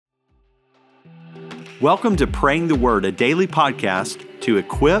Welcome to Praying the Word, a daily podcast to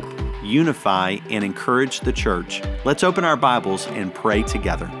equip, unify, and encourage the church. Let's open our Bibles and pray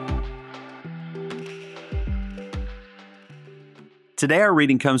together. Today our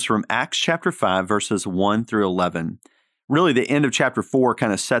reading comes from Acts chapter 5, verses 1 through 11. Really, the end of chapter 4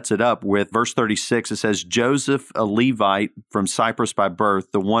 kind of sets it up with verse 36. It says, Joseph, a Levite from Cyprus by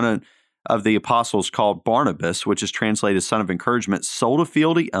birth, the one of the apostles called Barnabas, which is translated son of encouragement, sold a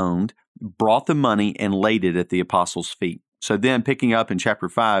field he owned, brought the money, and laid it at the apostles' feet. So then, picking up in chapter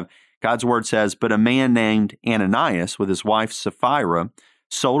 5, God's word says, But a man named Ananias with his wife Sapphira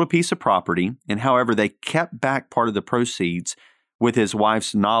sold a piece of property, and however they kept back part of the proceeds with his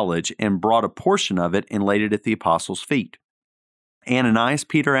wife's knowledge and brought a portion of it and laid it at the apostles' feet. Ananias,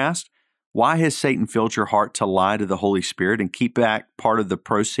 Peter asked, Why has Satan filled your heart to lie to the Holy Spirit and keep back part of the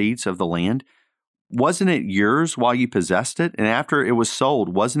proceeds of the land? Wasn't it yours while you possessed it? And after it was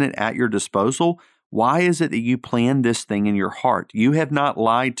sold, wasn't it at your disposal? Why is it that you planned this thing in your heart? You have not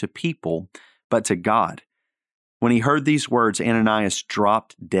lied to people, but to God. When he heard these words, Ananias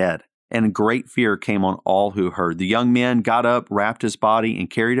dropped dead, and great fear came on all who heard. The young men got up, wrapped his body, and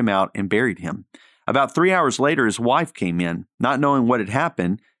carried him out and buried him. About 3 hours later, his wife came in, not knowing what had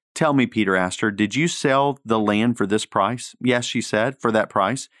happened. Tell me, Peter asked her, did you sell the land for this price? Yes, she said, for that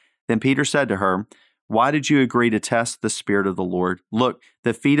price. Then Peter said to her, Why did you agree to test the Spirit of the Lord? Look,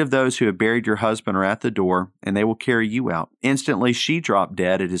 the feet of those who have buried your husband are at the door, and they will carry you out. Instantly she dropped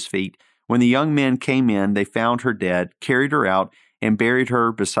dead at his feet. When the young men came in, they found her dead, carried her out, and buried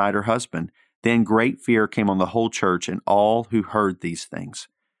her beside her husband. Then great fear came on the whole church and all who heard these things.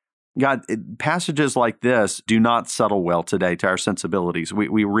 God, passages like this do not settle well today to our sensibilities.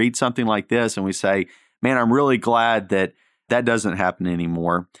 We read something like this and we say, man, I'm really glad that doesn't happen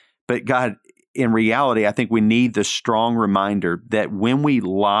anymore. But God, in reality, I think we need the strong reminder that when we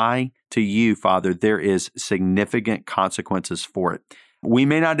lie to you, Father, there is significant consequences for it. We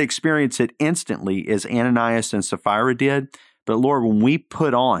may not experience it instantly as Ananias and Sapphira did, but Lord, when we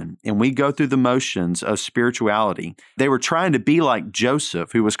put on and we go through the motions of spirituality, they were trying to be like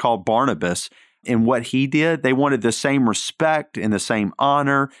Joseph, who was called Barnabas, and what he did, they wanted the same respect and the same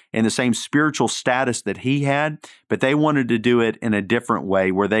honor and the same spiritual status that he had, but they wanted to do it in a different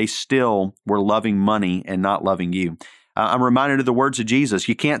way where they still were loving money and not loving you. I'm reminded of the words of Jesus.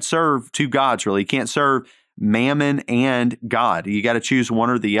 You can't serve two gods, really. You can't serve mammon and God. You got to choose one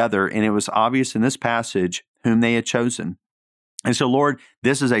or the other, and it was obvious in this passage whom they had chosen. And so, Lord,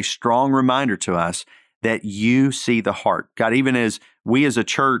 this is a strong reminder to us that you see the heart. God, even as we as a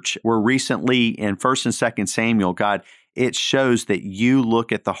church were recently in 1st and 2nd Samuel, God, it shows that you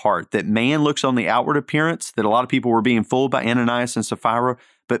look at the heart, that man looks on the outward appearance, that a lot of people were being fooled by Ananias and Sapphira,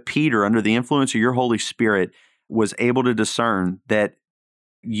 but Peter, under the influence of your Holy Spirit, was able to discern that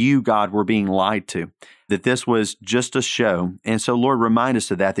you, God, were being lied to, that this was just a show. And so, Lord, remind us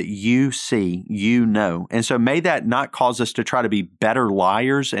of that you see, you know. And so may that not cause us to try to be better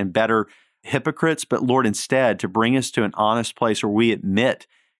liars and better hypocrites, but Lord, instead to bring us to an honest place where we admit,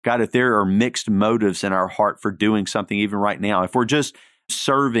 God, if there are mixed motives in our heart for doing something even right now, if we're just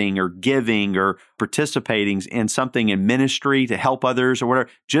serving or giving or participating in something in ministry to help others or whatever,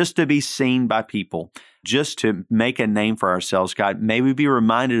 just to be seen by people, just to make a name for ourselves, God, may we be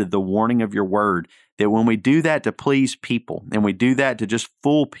reminded of the warning of your word that when we do that to please people and we do that to just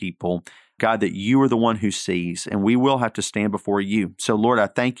fool people, God, that you are the one who sees, and we will have to stand before you. So, Lord, I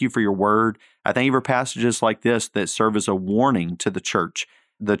thank you for your word. I thank you for passages like this that serve as a warning to the church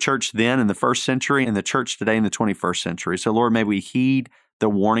then in the first century and the church today in the 21st century. So, Lord, may we heed the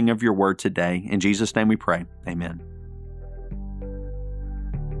warning of your word today. In Jesus' name we pray. Amen.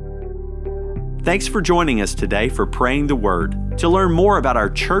 Thanks for joining us today for Praying the Word. To learn more about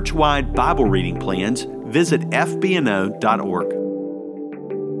our church-wide Bible reading plans, visit FBNO.org.